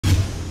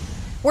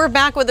We're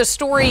back with a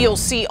story you'll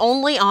see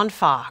only on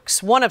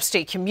Fox. One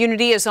upstate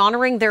community is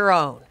honoring their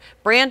own.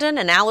 Brandon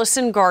and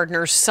Allison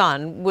Gardner's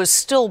son was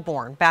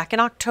stillborn back in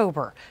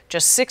October,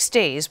 just 6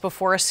 days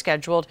before a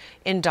scheduled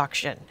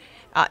induction.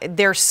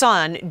 Their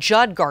son,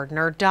 Judd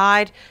Gardner,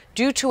 died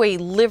due to a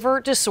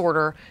liver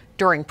disorder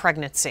during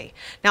pregnancy.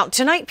 Now,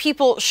 tonight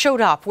people showed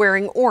up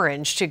wearing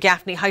orange to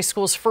Gaffney High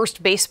School's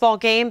first baseball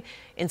game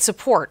in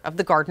support of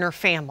the Gardner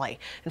family.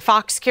 And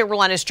Fox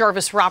Carolina's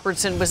Jarvis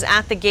Robertson was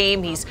at the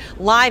game. He's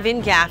live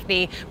in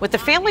Gaffney with the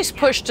family's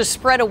push to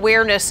spread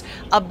awareness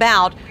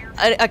about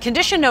a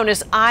condition known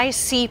as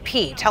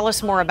ICP. Tell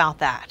us more about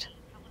that.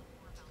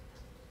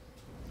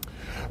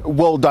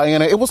 Well,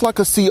 Diana, it was like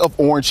a sea of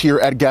orange here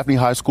at Gaffney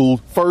High School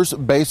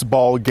first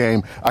baseball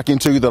game. I can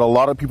tell you that a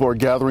lot of people are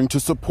gathering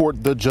to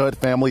support the Judd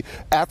family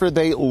after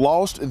they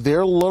lost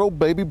their little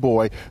baby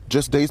boy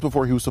just days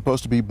before he was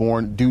supposed to be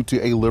born due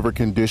to a liver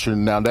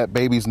condition. Now, that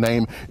baby's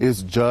name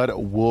is Judd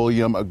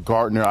William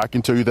Gardner. I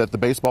can tell you that the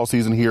baseball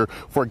season here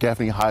for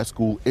Gaffney High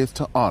School is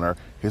to honor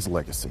his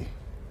legacy.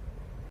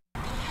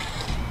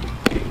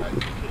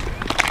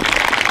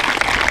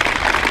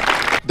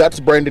 That's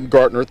Brandon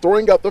Gardner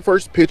throwing out the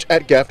first pitch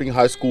at Gaffney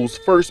High School's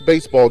first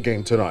baseball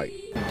game tonight.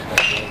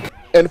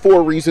 And for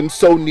a reason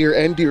so near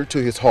and dear to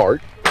his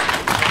heart,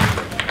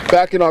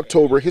 back in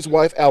October, his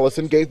wife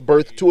Allison gave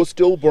birth to a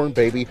stillborn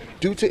baby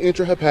due to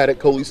intrahepatic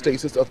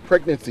cholestasis of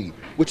pregnancy,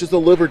 which is a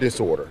liver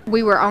disorder.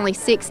 We were only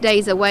 6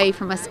 days away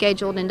from a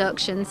scheduled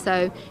induction,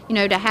 so,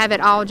 to have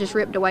it all just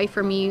ripped away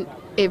from you,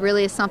 it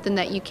really is something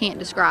that you can't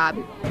describe.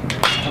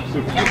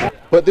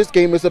 But this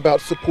game is about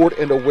support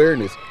and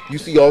awareness. You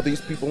see all these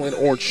people in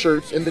orange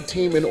shirts and the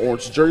team in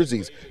orange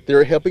jerseys.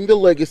 They're helping the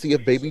legacy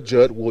of baby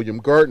Judd William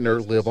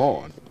Gardner live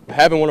on.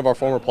 Having one of our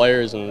former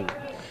players and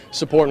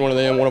supporting one of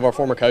them, one of our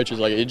former coaches,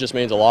 it just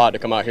means a lot to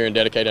come out here and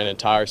dedicate an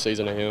entire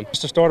season to him.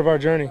 It's the start of our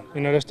journey.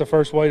 That's the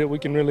first way that we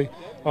can really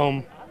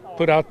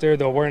put out there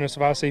the awareness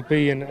of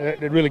ICP, and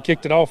it really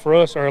kicked it off for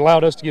us, or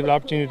allowed us to give the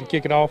opportunity to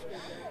kick it off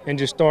and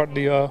just start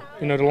the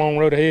the long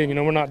road ahead.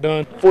 We're not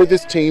done. For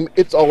this team,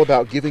 it's all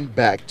about giving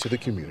back to the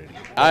community.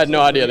 I had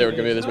no idea there were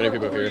going to be this many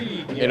people here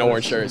in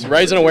orange shirts.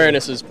 Raising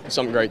awareness is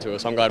something great to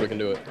us. I'm glad we can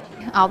do it.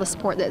 All the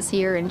support that's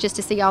here, and just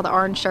to see all the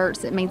orange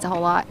shirts, it means a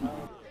whole lot.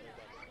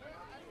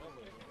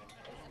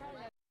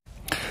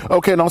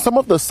 Okay, now some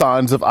of the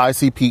signs of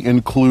ICP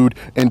include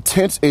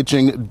intense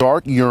itching,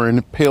 dark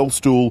urine, pale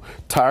stool,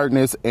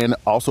 tiredness, and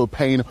also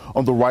pain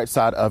on the right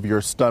side of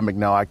your stomach.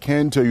 Now, I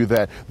can tell you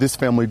that this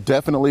family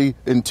definitely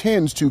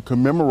intends to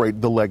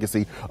commemorate the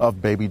legacy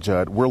of baby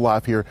Judd. We're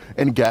live here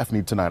in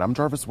Gaffney tonight. I'm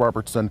Jarvis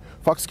Robertson,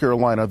 Fox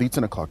Carolina, the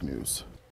 10 o'clock news.